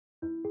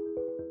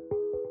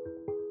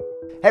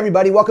Hey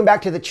everybody, welcome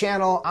back to the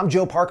channel. I'm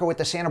Joe Parker with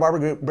the Santa Barbara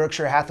Group,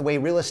 Berkshire Hathaway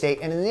Real Estate,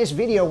 and in this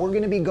video we're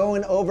going to be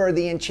going over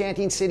the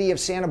enchanting city of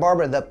Santa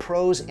Barbara, the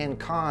pros and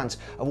cons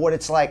of what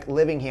it's like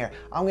living here.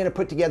 I'm going to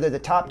put together the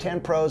top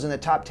 10 pros and the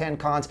top 10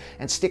 cons,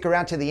 and stick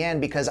around to the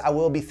end because I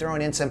will be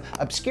throwing in some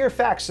obscure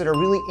facts that are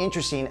really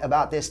interesting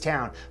about this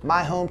town,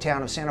 my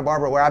hometown of Santa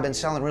Barbara, where I've been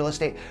selling real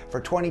estate for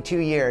 22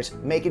 years,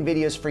 making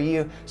videos for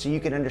you so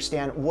you can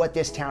understand what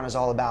this town is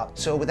all about.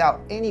 So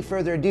without any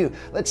further ado,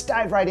 let's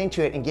dive right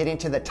into it and get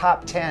into the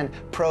top 10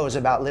 pros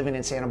about living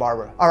in Santa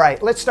Barbara. All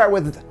right, let's start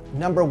with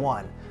number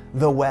one,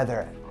 the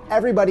weather.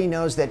 Everybody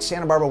knows that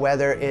Santa Barbara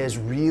weather is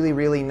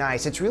really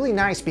nice. It's really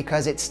nice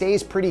because it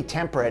stays pretty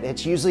temperate.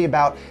 It's usually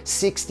about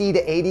 60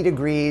 to 80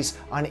 degrees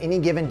on any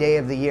given day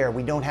of the year.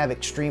 We don't have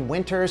extreme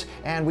winters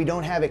and we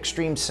don't have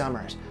extreme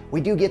summers. We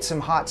do get some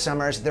hot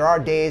summers. There are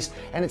days,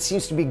 and it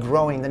seems to be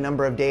growing, the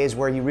number of days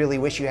where you really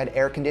wish you had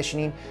air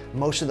conditioning.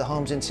 Most of the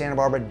homes in Santa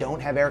Barbara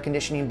don't have air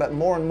conditioning, but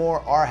more and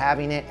more are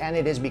having it, and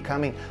it is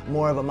becoming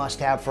more of a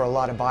must-have for a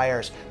lot of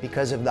buyers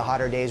because of the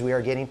hotter days we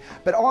are getting.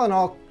 But all in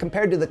all,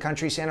 compared to the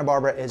country, Santa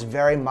Barbara is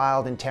very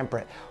mild and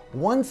temperate.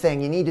 One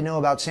thing you need to know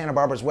about Santa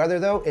Barbara's weather,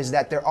 though, is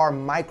that there are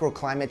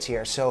microclimates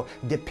here. So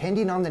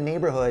depending on the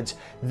neighborhoods,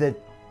 the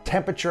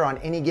temperature on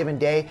any given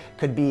day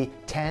could be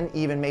 10,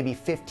 even maybe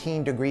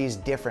 15 degrees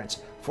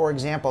difference. For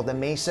example, the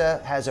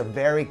Mesa has a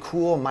very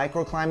cool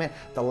microclimate,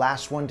 the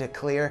last one to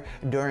clear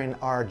during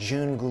our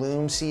June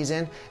gloom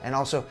season, and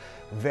also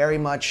very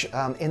much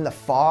in the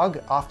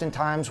fog,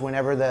 oftentimes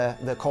whenever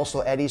the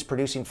coastal eddies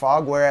producing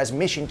fog, whereas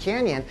Mission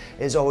Canyon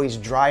is always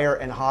drier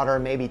and hotter,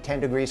 maybe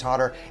 10 degrees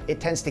hotter. It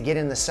tends to get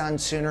in the sun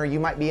sooner. You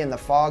might be in the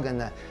fog in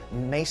the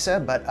Mesa,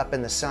 but up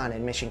in the sun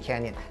in Mission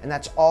Canyon, and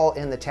that's all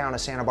in the town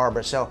of Santa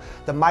Barbara. So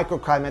the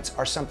microclimates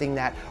are something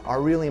that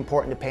are really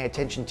important to pay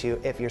attention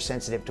to if you're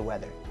sensitive to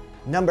weather.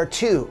 Number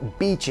two,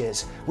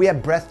 beaches. We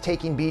have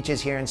breathtaking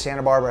beaches here in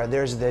Santa Barbara.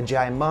 There's the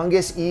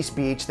humongous East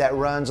Beach that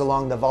runs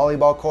along the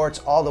volleyball courts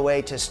all the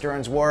way to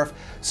Stearns Wharf.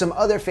 Some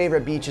other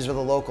favorite beaches of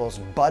the locals,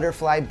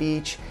 Butterfly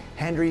Beach,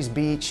 Hendry's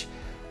Beach.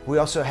 We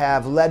also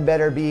have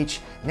Ledbetter Beach.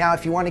 Now,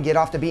 if you want to get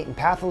off the beaten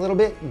path a little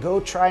bit, go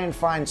try and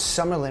find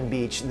Summerlin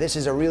Beach. This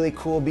is a really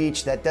cool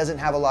beach that doesn't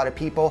have a lot of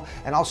people.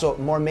 And also,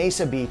 More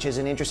Mesa Beach is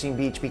an interesting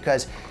beach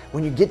because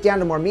when you get down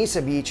to More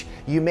Mesa Beach,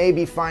 you may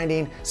be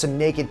finding some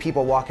naked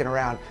people walking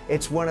around.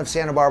 It's one of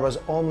Santa Barbara's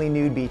only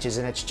nude beaches,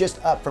 and it's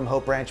just up from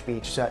Hope Ranch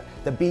Beach. So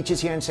the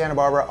beaches here in Santa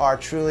Barbara are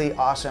truly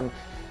awesome.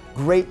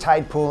 Great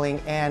tide pooling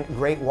and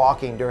great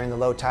walking during the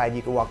low tide.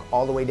 You can walk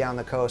all the way down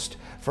the coast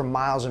for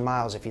miles and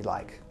miles if you'd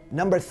like.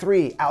 Number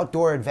three,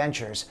 outdoor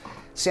adventures.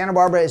 Santa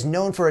Barbara is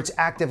known for its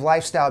active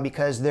lifestyle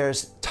because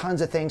there's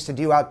tons of things to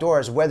do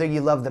outdoors. Whether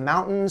you love the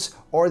mountains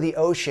or the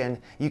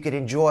ocean, you could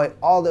enjoy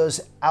all those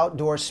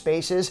outdoor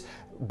spaces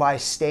by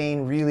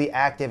staying really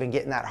active and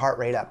getting that heart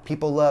rate up.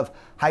 People love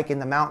hiking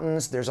the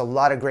mountains. There's a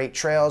lot of great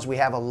trails. We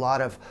have a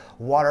lot of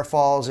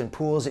waterfalls and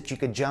pools that you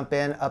could jump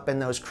in up in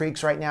those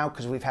creeks right now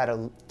because we've had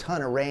a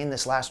ton of rain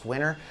this last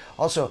winter.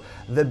 Also,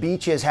 the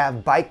beaches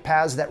have bike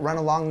paths that run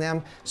along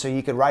them, so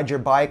you could ride your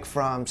bike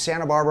from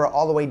Santa Barbara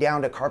all the way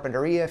down to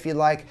Carpinteria if you'd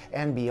like,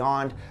 and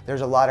beyond.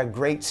 There's a lot of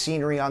great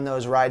scenery on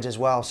those rides as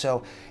well.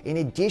 So in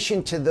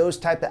addition to those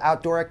type of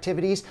outdoor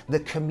activities, the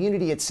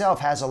community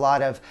itself has a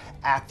lot of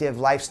active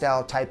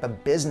lifestyle type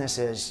of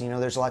businesses. You know,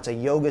 there's lots of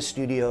yoga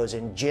studios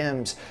and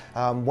gyms.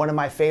 One of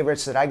my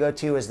favorites that I go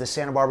to is the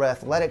Santa Barbara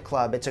Athletic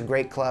Club. It's a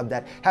great club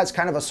that has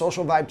kind of a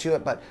social vibe to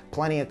it, but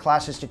plenty of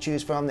classes to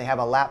choose from. They have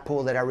a lap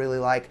pool that I really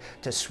like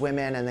to swim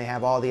in, and they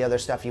have all the other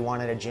stuff you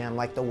want at a gym,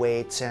 like the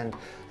weights and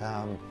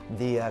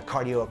the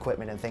cardio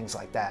equipment and things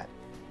like that.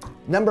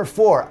 Number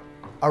four,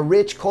 a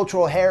rich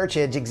cultural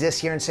heritage exists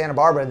here in Santa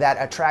Barbara that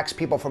attracts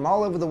people from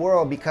all over the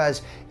world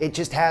because it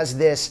just has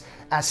this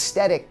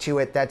aesthetic to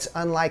it that's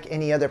unlike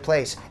any other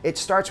place. It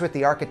starts with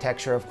the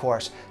architecture, of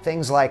course.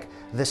 Things like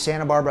the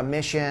Santa Barbara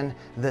Mission,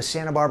 the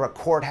Santa Barbara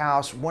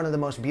Courthouse, one of the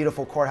most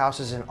beautiful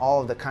courthouses in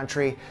all of the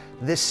country.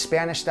 This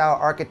Spanish-style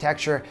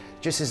architecture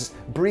just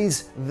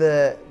breathes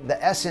the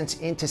essence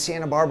into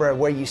Santa Barbara,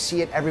 where you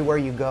see it everywhere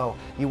you go.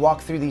 You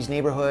walk through these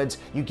neighborhoods,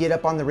 you get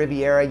up on the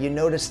Riviera, you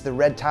notice the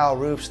red tile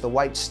roofs, the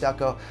white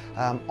stucco.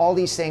 All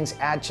these things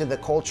add to the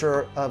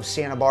culture of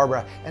Santa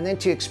Barbara. And then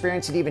to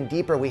experience it even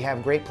deeper, we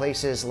have great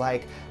places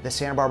like the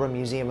Santa Barbara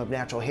Museum of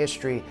Natural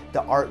History,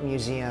 the Art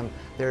Museum.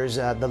 There's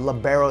the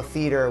Libero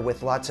Theater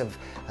with lots of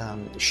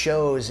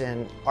shows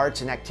and arts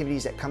and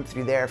activities that come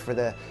through there for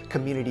the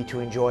community to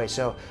enjoy.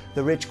 So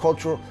the rich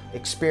cultural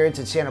experience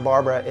in Santa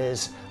Barbara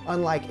is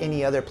unlike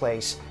any other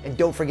place. And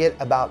don't forget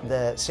about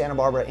the Santa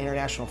Barbara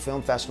International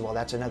Film Festival.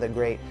 That's another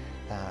great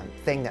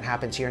thing that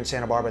happens here in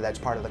Santa Barbara that's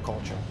part of the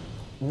culture.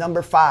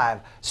 Number five,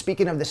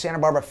 speaking of the Santa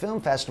Barbara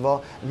Film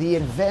Festival, the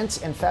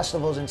events and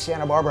festivals in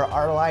Santa Barbara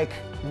are like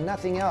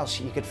nothing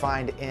else you could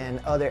find in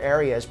other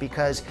areas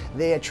because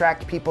they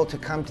attract people to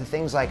come to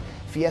things like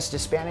Fiesta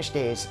Spanish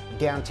Days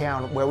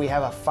downtown, where we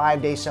have a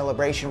 5-day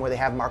celebration where they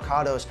have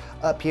mercados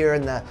up here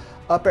in the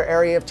upper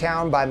area of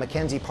town by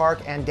Mackenzie Park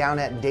and down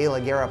at De La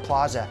Guerra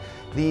Plaza.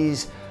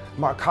 These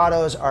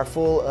Mercados are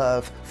full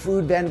of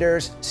food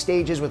vendors,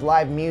 stages with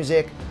live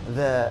music.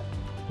 The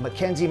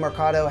Mackenzie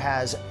Mercado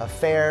has a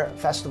fair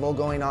festival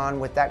going on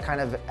with that kind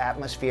of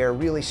atmosphere,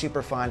 really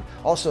super fun.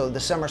 Also, the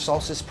Summer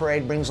Solstice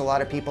Parade brings a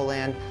lot of people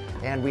in.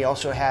 And we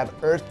also have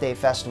Earth Day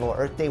Festival.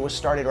 Earth Day was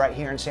started right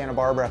here in Santa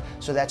Barbara,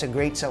 so that's a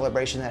great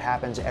celebration that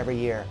happens every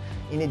year.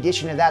 In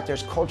addition to that,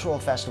 there's cultural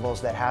festivals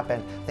that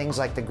happen, things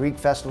like the Greek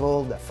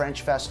Festival, the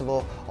French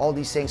Festival. All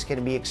these things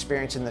can be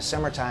experienced in the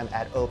summertime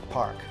at Oak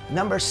Park.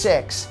 Number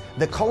 6,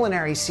 the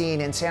culinary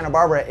scene in Santa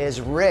Barbara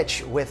is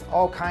rich with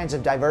all kinds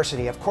of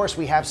diversity. Of course,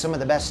 we have some of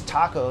the best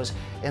tacos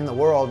in the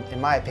world, in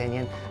my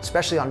opinion,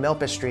 especially on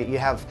Milpa Street. You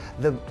have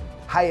the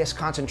highest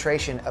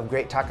concentration of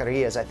great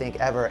taquerias, I think,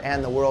 ever,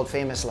 and the world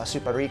famous La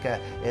Superica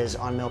is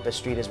on Milpa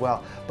Street as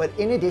well. But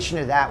in addition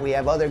to that, we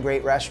have other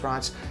great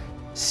restaurants.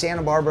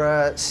 Santa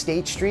Barbara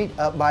State Street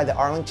up by the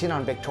Arlington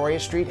on Victoria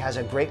Street has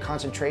a great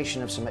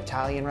concentration of some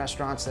Italian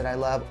restaurants that I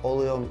love.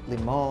 Olio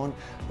Limon,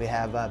 we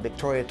have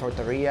Victoria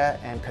Torteria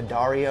and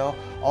Cadario.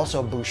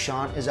 Also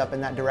Bouchant is up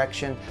in that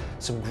direction.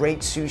 Some great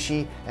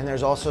sushi, and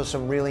there's also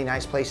some really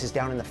nice places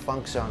down in the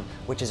Funk Zone,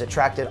 which has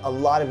attracted a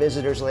lot of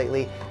visitors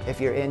lately. If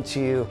you're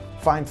into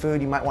fine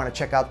food, you might want to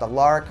check out the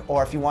Lark,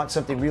 or if you want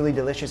something really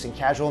delicious and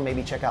casual,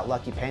 maybe check out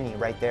Lucky Penny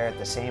right there at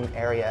the same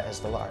area as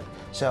the Lark.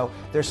 So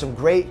there's some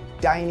great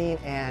dining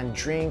and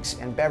drinks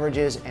and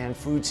beverages and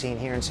food scene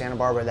here in Santa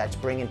Barbara that's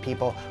bringing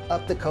people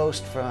up the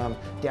coast from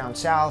down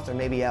south or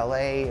maybe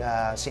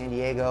LA, San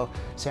Diego,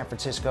 San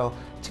Francisco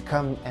to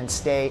come and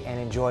stay and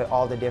enjoy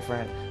all the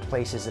different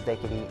places that they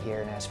could eat here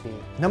in SB.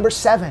 Number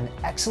 7,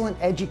 excellent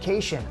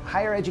education.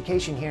 Higher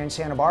education here in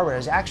Santa Barbara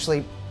is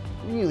actually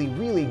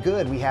really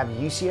good. We have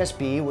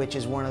UCSB, which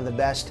is one of the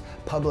best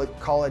public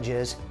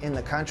colleges in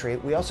the country.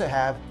 We also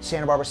have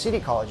Santa Barbara City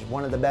College,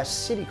 one of the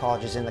best city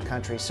colleges in the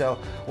country. So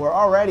we're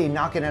already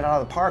knocking it out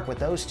of the park with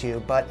those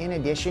two. But in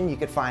addition, you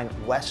could find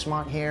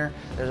Westmont here.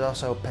 There's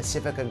also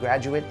Pacifica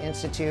Graduate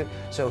Institute.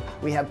 So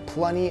we have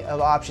plenty of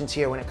options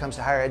here when it comes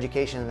to higher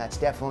education, and that's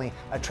definitely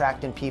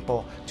attracting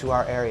people to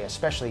our area,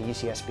 especially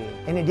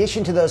UCSB. In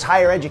addition to those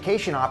higher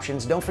education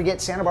options, don't forget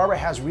Santa Barbara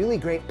has really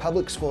great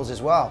public schools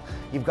as well.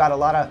 You've got a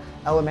lot of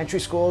elementary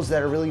schools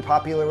that are really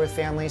popular with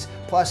families,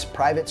 plus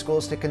private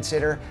schools to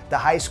consider. The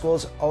high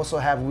schools also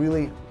have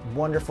really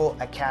wonderful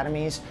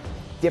academies,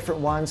 different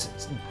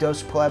ones.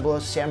 Dos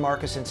Pueblos, San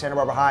Marcos, and Santa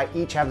Barbara High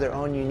each have their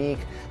own unique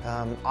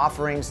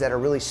offerings that are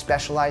really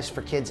specialized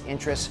for kids'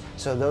 interests.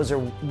 So those are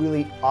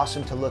really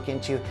awesome to look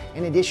into.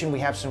 In addition, we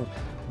have some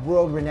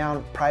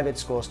world-renowned private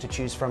schools to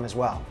choose from as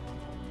well.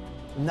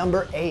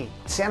 Number 8,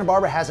 Santa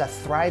Barbara has a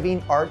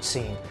thriving art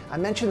scene. I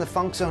mentioned the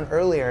Funk Zone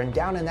earlier, and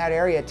down in that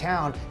area of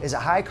town is a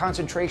high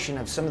concentration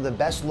of some of the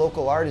best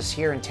local artists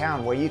here in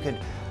town where you could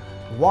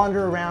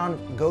wander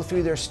around, go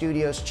through their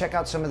studios, check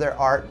out some of their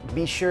art.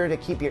 Be sure to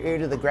keep your ear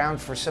to the ground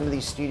for some of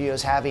these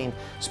studios having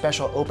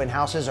special open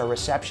houses or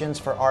receptions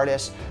for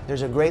artists.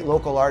 There's a great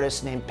local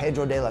artist named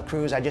Pedro de la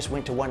Cruz. I just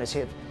went to one of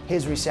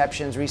his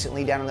receptions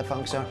recently down in the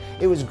Funk Zone.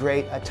 It was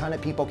great. A ton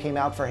of people came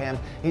out for him.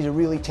 He's a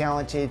really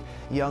talented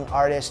young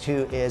artist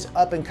who is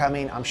up and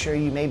coming. I'm sure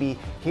you may be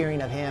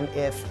hearing of him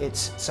if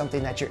it's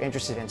something that you're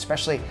interested in,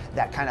 especially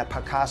that kind of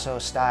Picasso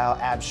style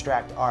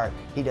abstract art.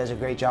 He does a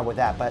great job with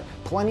that. But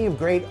plenty of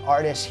great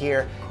artists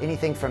here,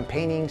 anything from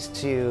paintings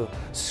to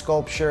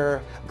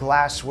sculpture,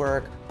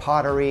 glasswork,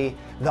 pottery.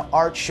 The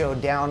art show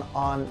down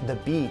on the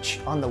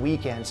beach on the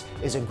weekends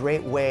is a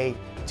great way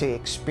to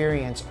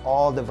experience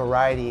all the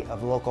variety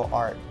of local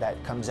art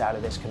that comes out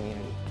of this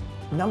community.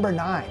 Number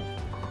 9,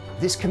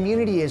 this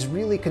community is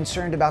really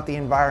concerned about the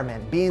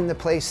environment. Being the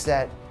place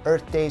that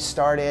Earth Day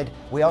started,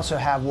 we also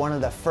have one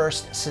of the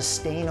first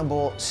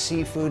sustainable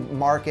seafood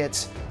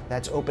markets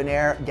that's open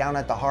air down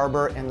at the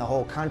harbor in the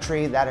whole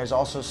country. That has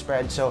also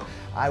spread. So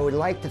I would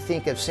like to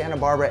think of Santa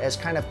Barbara as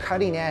kind of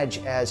cutting edge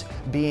as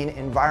being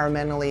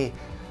environmentally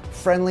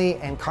friendly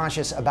and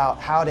conscious about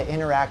how to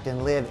interact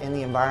and live in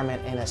the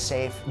environment in a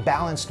safe,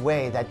 balanced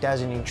way that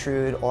doesn't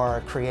intrude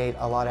or create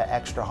a lot of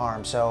extra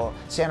harm. So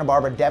Santa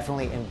Barbara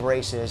definitely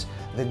embraces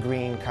the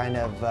green kind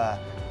of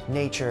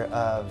nature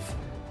of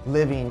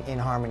living in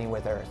harmony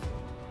with Earth.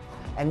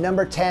 And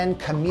number 10,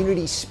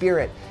 community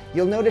spirit.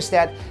 You'll notice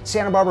that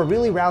Santa Barbara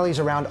really rallies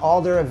around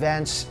all their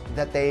events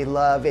that they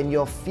love, and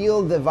you'll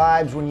feel the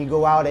vibes when you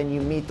go out and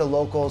you meet the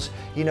locals.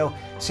 You know,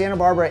 Santa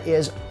Barbara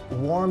is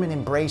warm and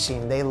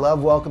embracing. They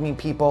love welcoming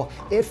people.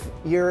 If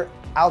you're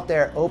out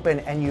there open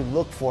and you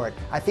look for it.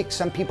 I think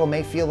some people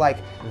may feel like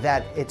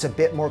that it's a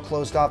bit more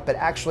closed off, but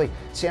actually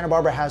Santa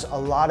Barbara has a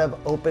lot of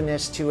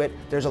openness to it.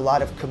 There's a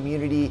lot of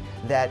community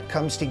that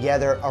comes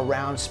together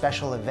around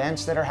special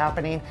events that are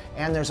happening,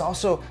 and there's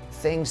also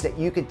things that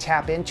you could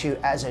tap into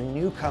as a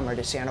newcomer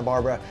to Santa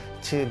Barbara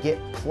to get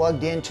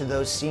plugged into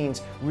those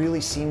scenes really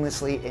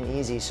seamlessly and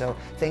easy. So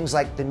things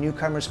like the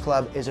Newcomers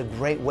Club is a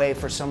great way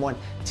for someone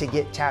to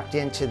get tapped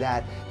into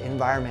that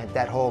environment,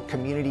 that whole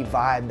community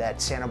vibe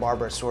that Santa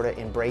Barbara sort of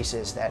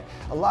embraces, that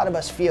a lot of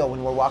us feel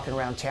when we're walking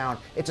around town.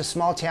 It's a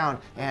small town,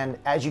 and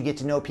as you get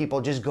to know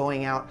people, just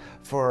going out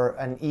for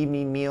an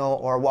evening meal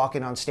or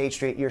walking on State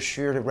Street, you're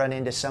sure to run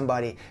into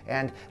somebody,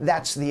 and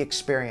that's the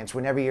experience.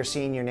 Whenever you're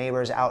seeing your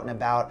neighbors out and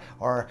about,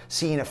 or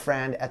seeing a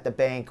friend at the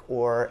bank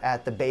or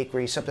at the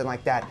bakery, something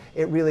like that,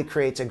 it really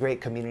creates a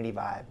great community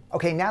vibe.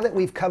 Okay, now that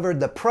we've covered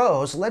the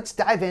pros, let's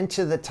dive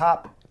into the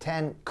top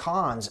 10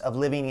 cons of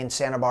living in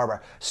Santa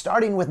Barbara.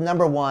 Starting with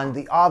number one,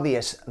 the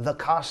obvious, the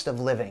cost of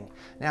living.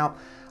 Now,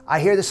 I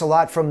hear this a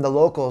lot from the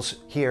locals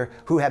here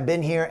who have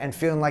been here and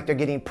feeling like they're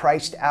getting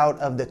priced out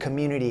of the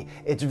community.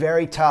 It's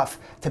very tough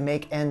to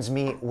make ends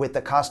meet with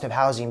the cost of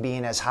housing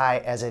being as high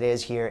as it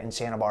is here in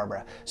Santa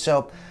Barbara.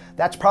 So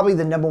that's probably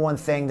the number one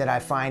thing that I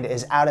find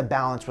is out of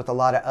balance with a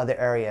lot of other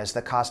areas,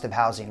 the cost of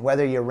housing.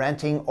 Whether you're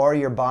renting or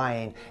you're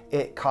buying,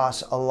 it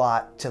costs a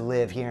lot to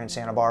live here in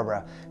Santa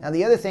Barbara. Now,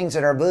 the other things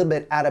that are a little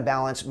bit out of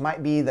balance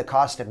might be the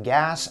cost of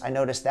gas. I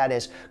noticed that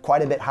is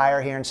quite a bit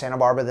higher here in Santa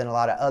Barbara than a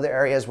lot of other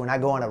areas. When I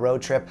go on a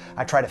road trip,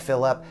 I try to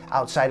fill up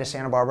outside of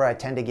Santa Barbara. I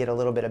tend to get a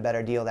little bit of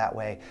better deal that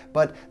way.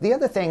 But the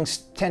other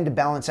things tend to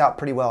balance out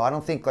pretty well. I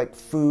don't think like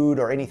food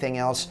or anything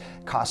else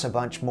costs a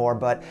bunch more,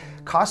 but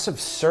costs of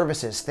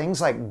services,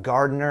 things like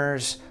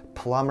gardeners,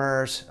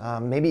 plumbers,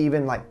 maybe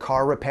even like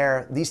car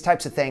repair, these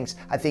types of things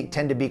I think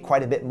tend to be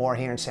quite a bit more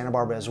here in Santa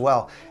Barbara as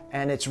well.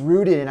 And it's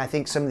rooted in, I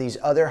think, some of these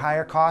other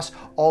higher costs.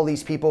 All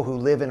these people who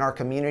live in our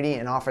community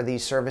and offer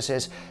these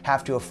services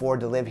have to afford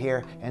to live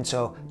here. And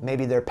so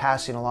maybe they're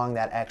passing along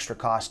that extra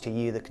cost to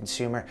you, the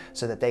consumer,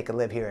 so that they could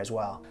live here as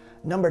well.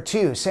 Number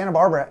two, Santa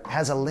Barbara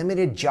has a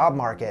limited job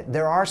market.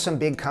 There are some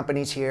big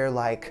companies here,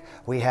 like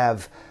we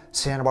have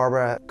Santa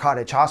Barbara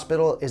Cottage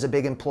Hospital is a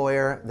big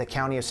employer. The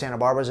County of Santa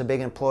Barbara is a big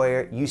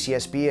employer.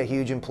 UCSB, a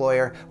huge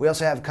employer. We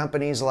also have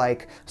companies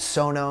like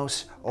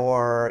Sonos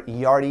or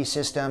Yardi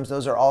Systems.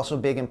 Those are also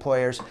big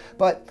employers.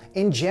 But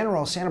in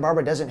general, Santa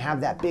Barbara doesn't have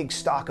that big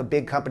stock of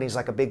big companies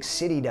like a big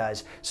city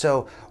does.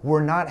 So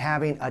we're not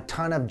having a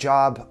ton of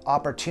job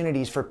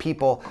opportunities for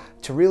people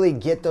to really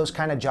get those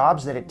kind of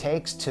jobs that it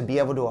takes to be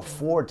able to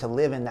afford to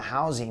live in the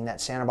housing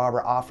that Santa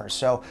Barbara offers.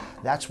 So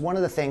that's one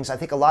of the things. I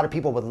think a lot of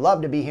people would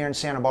love to be here in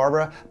Santa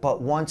Barbara,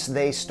 but once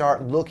they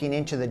start looking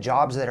into the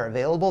jobs that are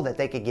available that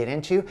they could get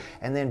into,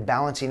 and then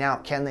balancing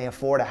out, can they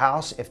afford a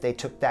house if they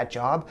took that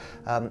job,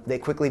 they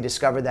quickly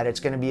discover that it's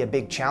going to be a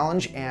big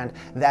challenge, and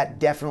that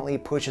definitely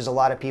pushes a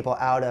lot of people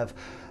out of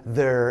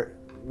their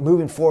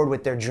moving forward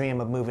with their dream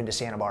of moving to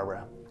Santa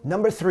Barbara.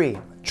 Number three,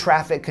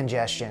 traffic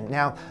congestion.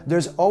 Now,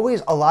 there's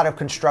always a lot of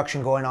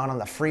construction going on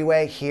the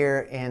freeway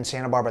here in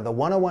Santa Barbara. The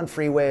 101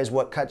 freeway is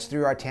what cuts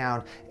through our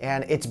town,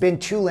 and it's been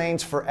 2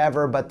 lanes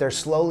forever, but they're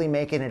slowly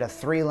making it a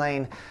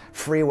 3-lane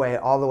freeway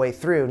all the way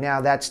through.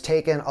 Now, that's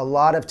taken a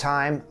lot of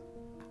time.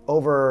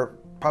 Over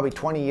probably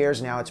 20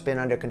 years now it's been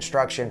under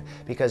construction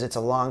because it's a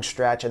long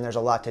stretch and there's a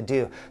lot to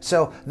do.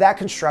 So that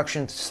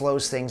construction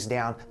slows things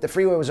down. The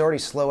freeway was already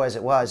slow as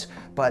it was,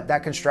 but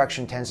that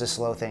construction tends to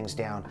slow things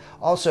down.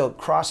 Also,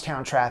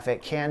 crosstown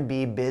traffic can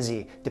be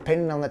busy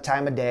depending on the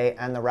time of day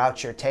and the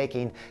routes you're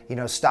taking. You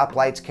know,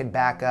 stoplights can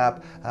back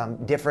up,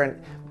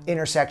 different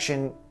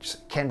intersections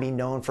can be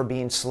known for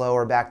being slow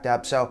or backed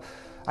up. So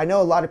I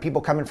know a lot of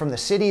people coming from the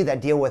city that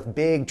deal with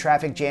big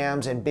traffic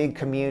jams and big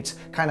commutes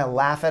kind of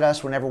laugh at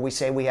us whenever we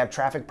say we have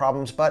traffic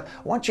problems, but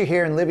once you're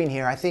here and living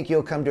here, I think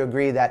you'll come to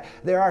agree that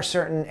there are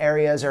certain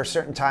areas or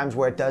certain times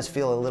where it does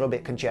feel a little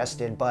bit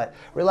congested, but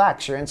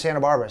relax, you're in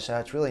Santa Barbara, so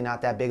it's really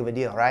not that big of a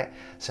deal, right?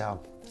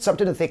 So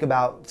something to think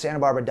about. Santa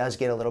Barbara does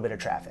get a little bit of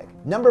traffic.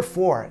 Number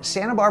four,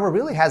 Santa Barbara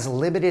really has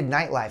limited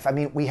nightlife. I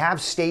mean, we have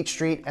State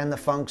Street and the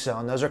Funk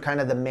Zone. Those are kind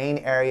of the main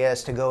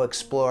areas to go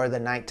explore the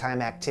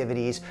nighttime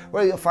activities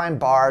where you'll find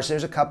bars.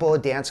 There's a couple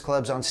of dance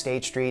clubs on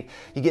State Street.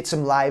 You get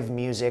some live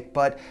music,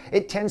 but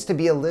it tends to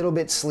be a little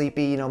bit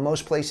sleepy. You know,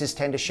 most places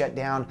tend to shut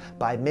down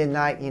by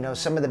midnight. You know,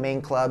 some of the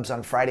main clubs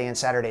on Friday and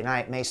Saturday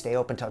night may stay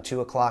open till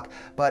 2 o'clock,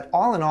 but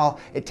all in all,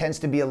 it tends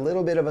to be a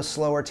little bit of a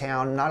slower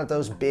town, not at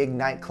those big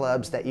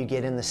nightclubs that you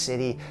get in the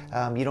city.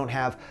 You don't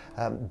have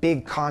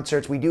big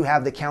concerts. We do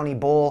have the County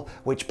Bowl,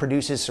 which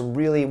produces some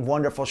really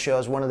wonderful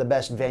shows, one of the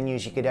best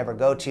venues you could ever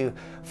go to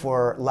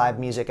for live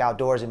music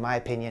outdoors, in my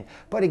opinion.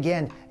 But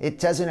again, it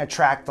doesn't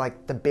attract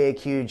like the big,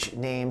 huge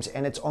names,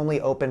 and it's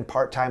only open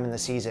part-time in the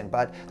season.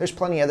 But there's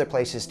plenty of other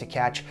places to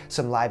catch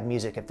some live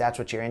music if that's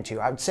what you're into.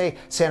 I would say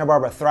Santa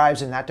Barbara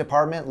thrives in that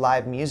department,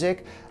 live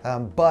music.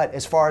 But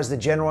as far as the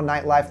general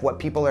nightlife, what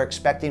people are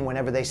expecting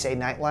whenever they say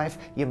nightlife,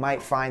 you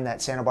might find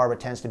that Santa Barbara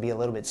tends to be a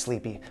little bit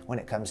sleepy when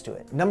it comes to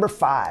it. Number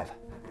five,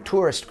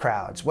 tourist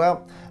crowds.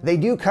 Well, they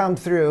do come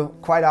through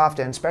quite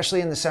often,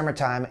 especially in the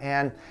summertime,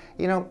 and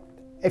you know,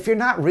 If you're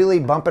not really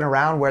bumping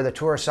around where the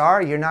tourists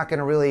are, you're not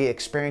gonna really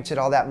experience it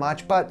all that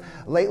much. But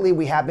lately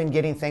we have been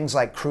getting things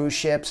like cruise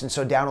ships, and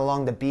so down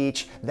along the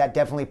beach, that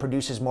definitely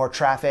produces more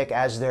traffic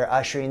as they're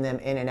ushering them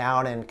in and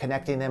out and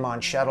connecting them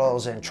on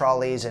shuttles and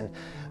trolleys and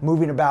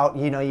moving about.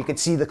 You know, you could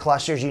see the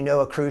clusters, you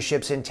know, a cruise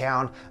ship's in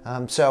town.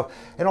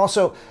 And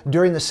also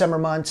during the summer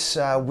months,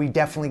 we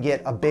definitely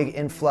get a big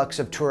influx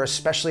of tourists,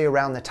 especially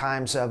around the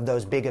times of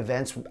those big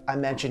events I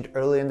mentioned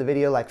earlier in the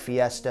video, like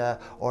Fiesta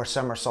or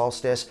Summer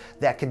Solstice,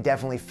 that could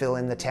definitely fill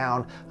in the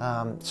town.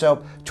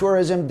 So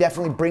tourism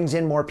definitely brings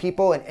in more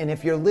people, and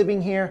if you're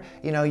living here,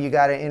 you know, you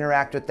got to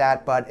interact with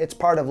that, but it's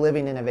part of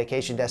living in a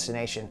vacation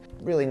destination.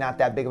 Really not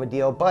that big of a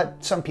deal,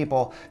 but some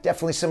people,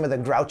 definitely some of the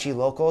grouchy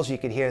locals, you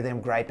could hear them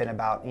griping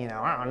about, you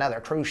know, oh, another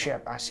cruise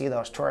ship, I see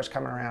those tourists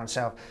coming around.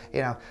 So,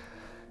 you know,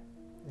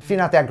 if you're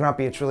not that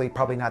grumpy, it's really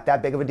probably not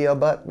that big of a deal,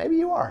 but maybe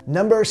you are.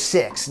 Number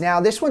 6.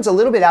 Now, this one's a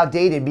little bit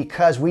outdated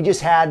because we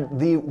just had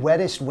the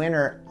wettest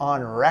winter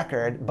on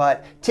record,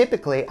 but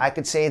typically I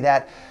could say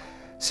that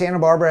Santa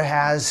Barbara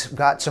has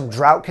got some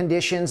drought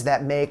conditions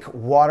that make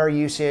water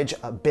usage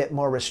a bit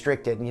more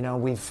restricted. You know,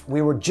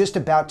 we were just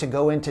about to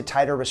go into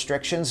tighter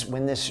restrictions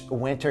when this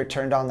winter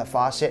turned on the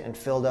faucet and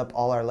filled up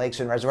all our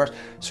lakes and reservoirs.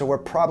 So we're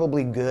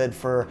probably good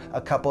for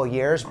a couple of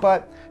years,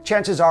 but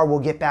chances are we'll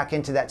get back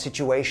into that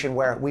situation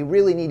where we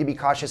really need to be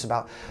cautious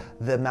about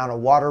the amount of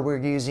water we're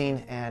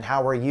using and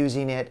how we're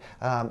using it,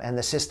 and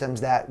the systems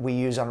that we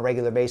use on a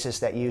regular basis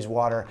that use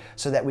water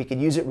so that we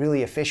could use it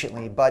really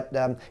efficiently. But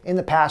in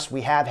the past, we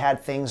have had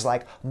things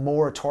like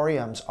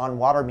moratoriums on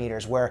water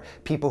meters where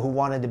people who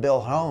wanted to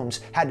build homes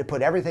had to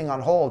put everything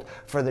on hold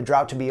for the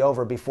drought to be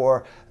over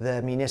before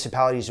the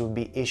municipalities would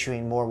be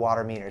issuing more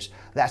water meters.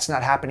 That's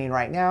not happening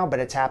right now, but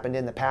it's happened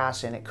in the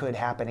past and it could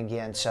happen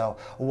again. So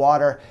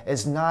water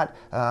is not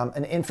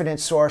an infinite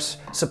source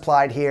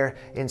supplied here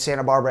in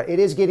Santa Barbara. It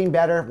is getting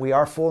better. We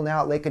are full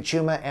now at Lake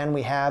Achuma, and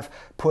we have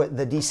put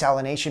the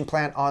desalination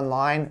plant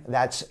online.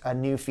 That's a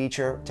new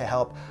feature to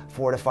help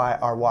fortify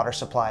our water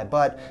supply.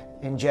 But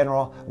in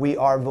general, we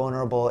are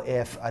vulnerable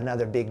if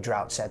another big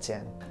drought sets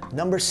in.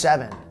 Number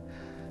 7.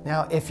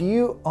 Now, if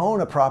you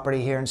own a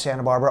property here in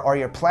Santa Barbara, or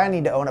you're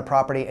planning to own a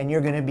property and you're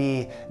going to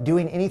be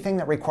doing anything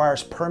that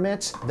requires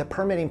permits, the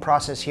permitting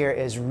process here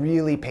is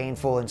really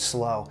painful and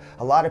slow.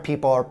 A lot of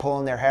people are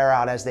pulling their hair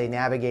out as they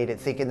navigate it,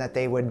 thinking that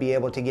they would be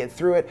able to get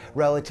through it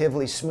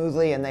relatively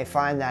smoothly, and they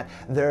find that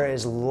there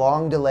is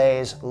long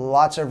delays,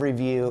 lots of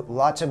review,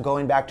 lots of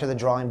going back to the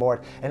drawing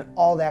board, and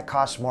all that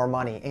costs more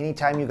money.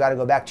 Anytime you got to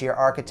go back to your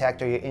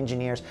architect or your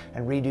engineers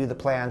and redo the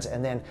plans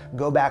and then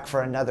go back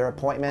for another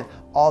appointment,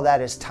 all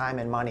that is time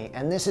and money.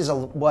 And this is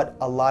what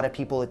a lot of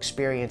people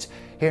experience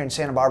here in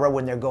Santa Barbara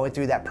when they're going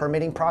through that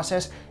permitting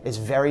process. It's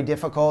very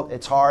difficult.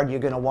 It's hard. You're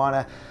going to want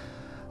to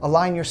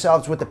align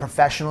yourselves with the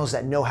professionals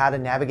that know how to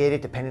navigate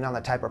it depending on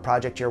the type of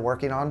project you're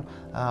working on,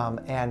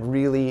 and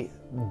really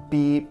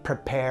be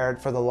prepared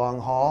for the long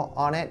haul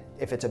on it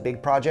if it's a big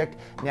project.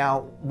 Now,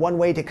 one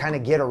way to kind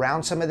of get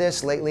around some of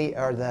this lately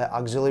are the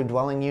auxiliary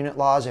dwelling unit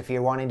laws. If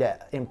you're wanting to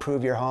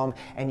improve your home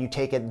and you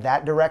take it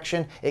that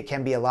direction, it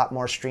can be a lot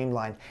more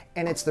streamlined.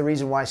 And it's the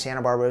reason why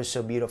Santa Barbara is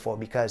so beautiful,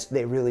 because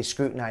they really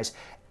scrutinize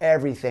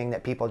everything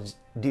that people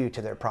do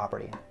to their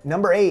property.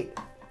 Number 8.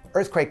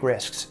 Earthquake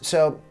risks.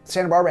 So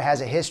Santa Barbara has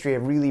a history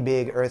of really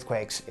big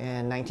earthquakes.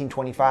 In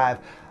 1925,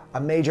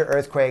 a major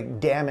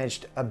earthquake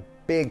damaged a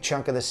big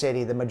chunk of the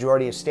city. The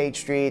majority of State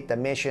Street, the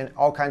Mission,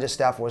 all kinds of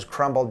stuff was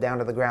crumbled down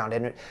to the ground,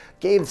 and it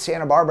gave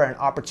Santa Barbara an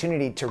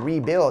opportunity to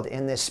rebuild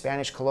in this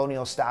Spanish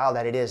colonial style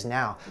that it is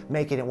now,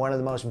 making it one of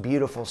the most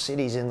beautiful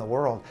cities in the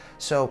world.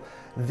 So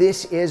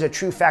this is a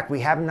true fact. We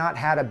have not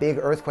had a big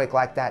earthquake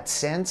like that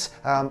since,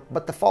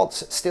 but the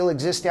faults still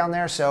exist down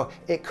there, so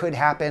it could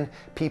happen.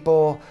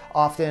 People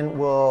often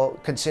will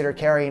consider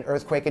carrying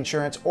earthquake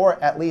insurance,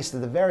 or at least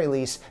at the very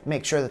least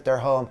make sure that their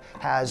home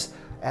has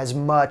as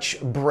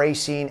much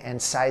bracing and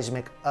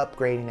seismic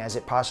upgrading as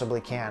it possibly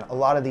can. A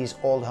lot of these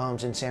old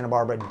homes in Santa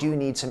Barbara do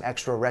need some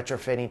extra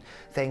retrofitting,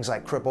 things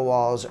like cripple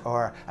walls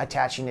or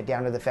attaching it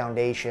down to the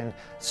foundation.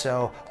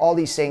 So all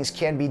these things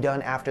can be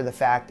done after the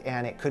fact,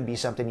 and it could be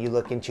something you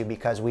look into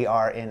because we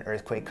are in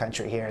earthquake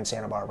country here in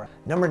Santa Barbara.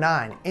 Number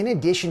 9, in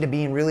addition to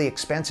being really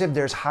expensive,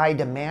 there's high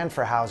demand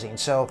for housing.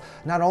 So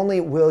not only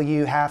will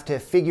you have to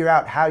figure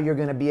out how you're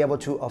going to be able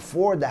to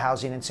afford the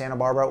housing in Santa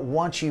Barbara,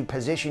 once you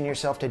position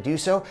yourself to do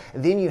so,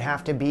 then you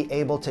have to be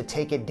able to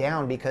take it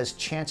down, because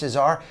chances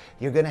are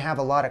you're going to have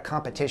a lot of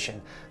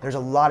competition. There's a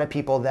lot of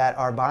people that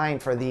are buying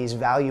for these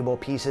valuable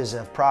pieces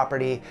of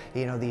property,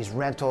 you know, these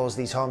rentals,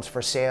 these homes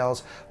for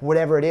sales,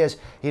 whatever it is.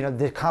 You know,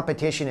 the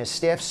competition is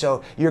stiff,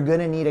 so you're going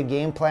to need a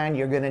game plan.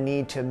 You're going to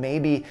need to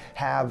maybe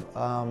have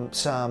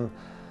some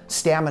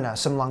stamina,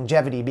 some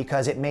longevity,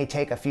 because it may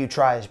take a few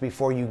tries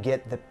before you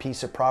get the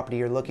piece of property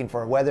you're looking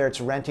for. Whether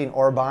it's renting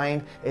or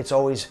buying, it's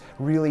always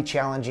really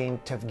challenging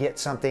to get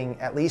something,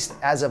 at least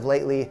as of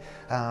lately.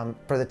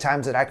 For the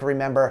times that I can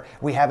remember,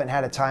 we haven't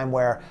had a time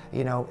where,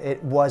 you know,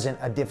 it wasn't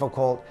a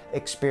difficult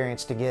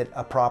experience to get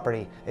a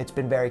property. It's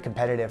been very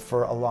competitive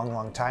for a long,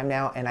 long time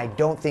now, and I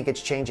don't think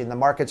it's changing. The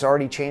market's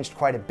already changed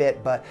quite a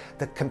bit, but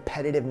the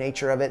competitive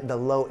nature of it, the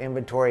low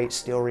inventory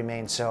still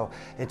remains. So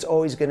it's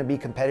always going to be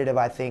competitive,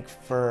 I think,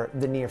 for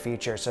the near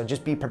future. So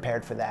just be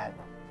prepared for that.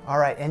 All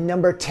right, and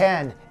number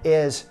 10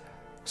 is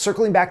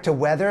circling back to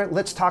weather.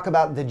 Let's talk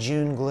about the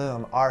June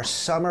gloom, our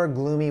summer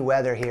gloomy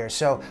weather here.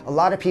 So a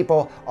lot of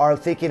people are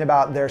thinking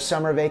about their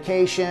summer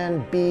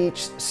vacation,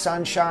 beach,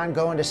 sunshine,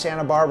 going to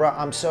Santa Barbara.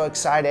 I'm so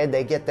excited.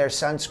 They get their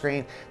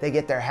sunscreen, they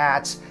get their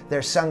hats,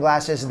 their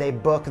sunglasses, they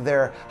book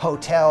their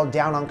hotel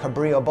down on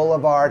Cabrillo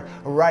Boulevard,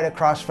 right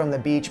across from the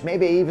beach,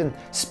 maybe even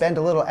spend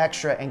a little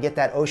extra and get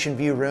that ocean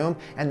view room,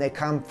 and they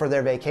come for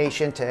their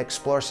vacation to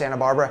explore Santa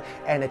Barbara,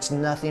 and it's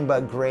nothing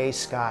but gray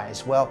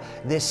skies. Well,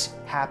 this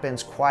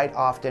happens quite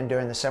often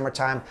during the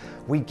summertime.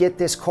 We get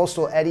this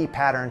coastal eddy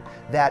pattern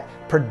that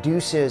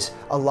produces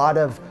a lot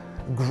of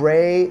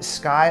gray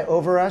sky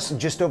over us.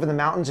 Just over the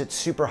mountains, it's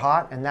super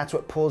hot, and that's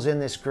what pulls in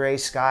this gray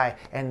sky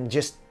and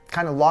just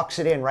kind of locks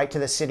it in right to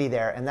the city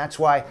there. And that's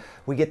why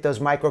we get those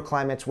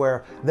microclimates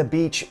where the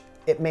beach,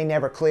 it may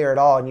never clear at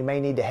all, and you may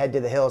need to head to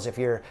the hills if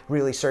you're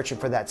really searching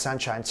for that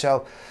sunshine.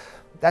 So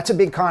that's a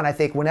big con, I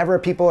think. Whenever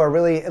people are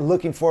really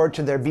looking forward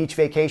to their beach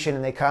vacation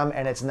and they come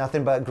and it's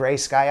nothing but gray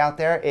sky out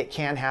there, it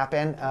can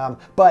happen.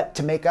 But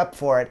to make up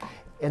for it,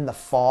 in the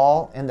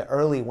fall, in the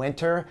early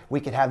winter, we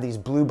could have these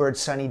bluebird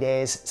sunny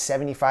days,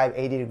 75,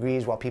 80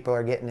 degrees while people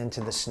are getting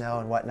into the snow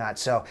and whatnot.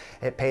 So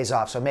it pays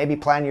off. So maybe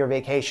plan your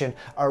vacation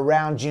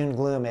around June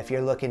gloom if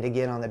you're looking to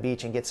get on the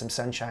beach and get some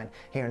sunshine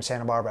here in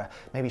Santa Barbara.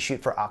 Maybe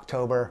shoot for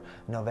October,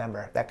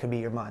 November. That could be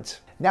your months.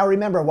 Now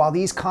remember, while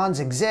these cons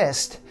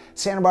exist,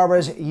 Santa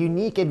Barbara's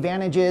unique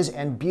advantages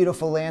and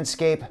beautiful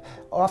landscape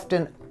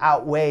often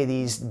outweigh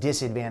these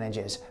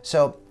disadvantages.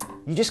 So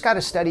you just got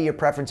to study your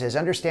preferences,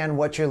 understand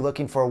what you're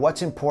looking for,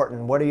 what's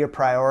important, what are your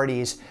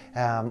priorities,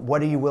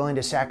 what are you willing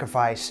to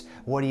sacrifice,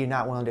 what are you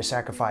not willing to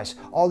sacrifice.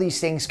 All these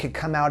things could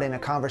come out in a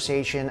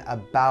conversation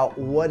about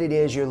what it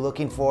is you're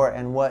looking for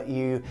and what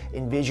you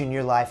envision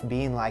your life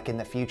being like in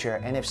the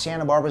future. And if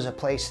Santa Barbara is a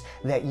place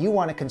that you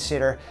want to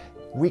consider,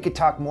 we could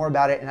talk more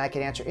about it, and I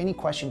can answer any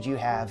questions you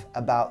have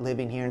about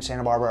living here in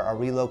Santa Barbara or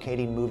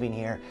relocating, moving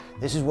here.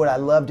 This is what I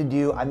love to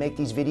do. I make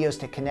these videos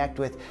to connect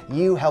with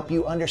you, help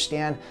you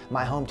understand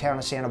my hometown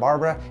of Santa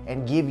Barbara,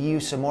 and give you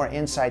some more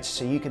insights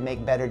so you can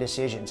make better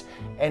decisions.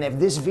 And if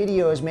this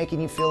video is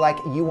making you feel like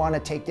you want to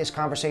take this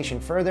conversation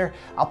further,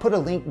 I'll put a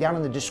link down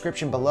in the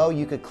description below.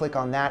 You could click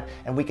on that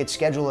and we could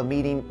schedule a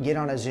meeting, get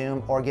on a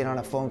Zoom or get on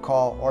a phone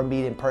call or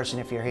meet in person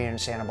if you're here in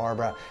Santa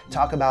Barbara.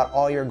 Talk about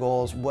all your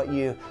goals, what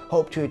you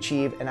hope to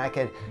achieve, and I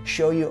could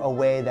show you a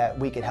way that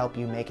we could help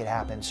you make it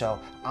happen. So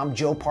I'm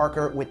Joe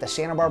Parker with the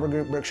Santa Barbara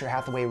Group, Berkshire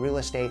Hathaway Real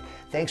Estate.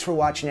 Thanks for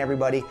watching,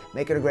 everybody.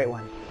 Make it a great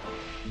one.